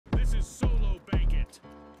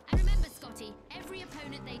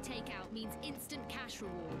opponent they take out means instant cash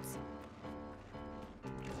rewards.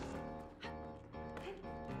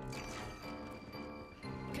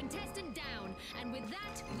 Contestant down, and with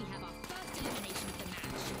that, we have our first elimination of the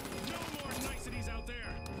match. No more niceties out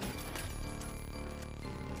there!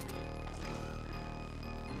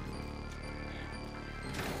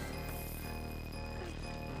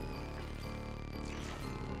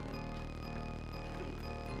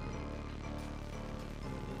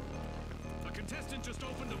 A contestant just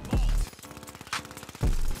opened a vault!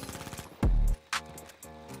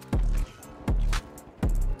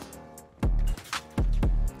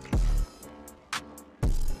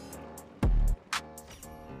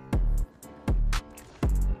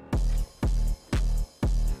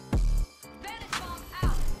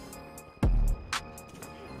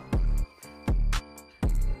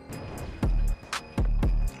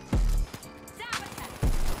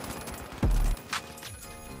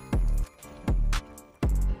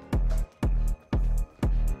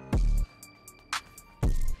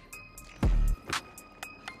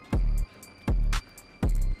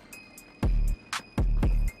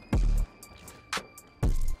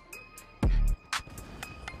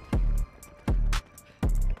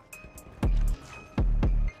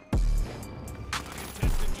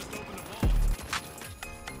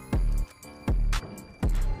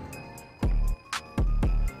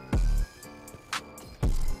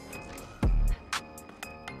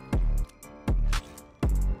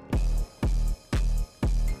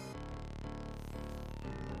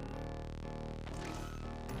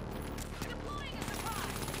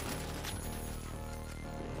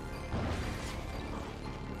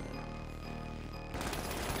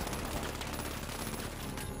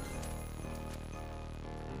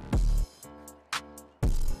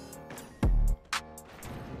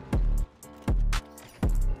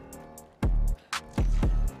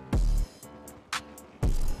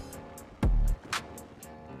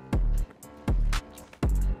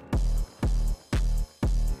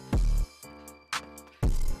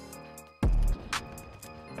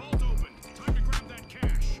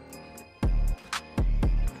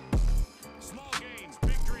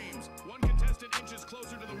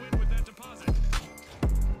 Closer to the win with that deposit.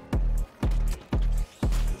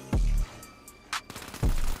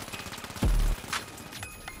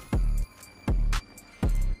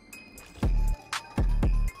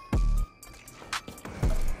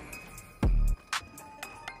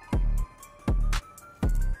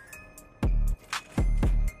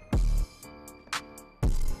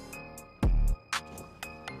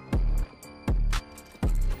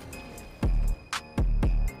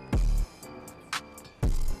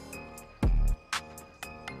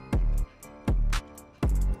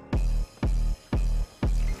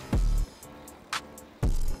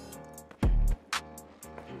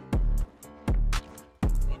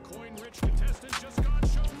 Contestant just got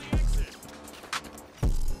shown the exit.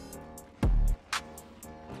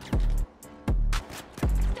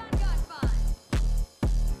 Stun got fun.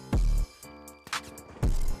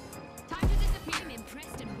 Time to disappear. I'm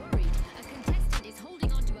impressed and worried. A contestant is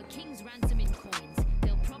holding onto a king's ransom in coins.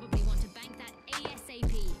 They'll probably want to bank that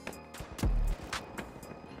ASAP.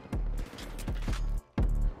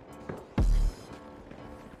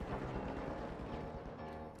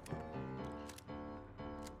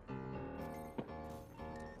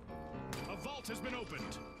 A vault has been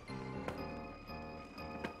opened.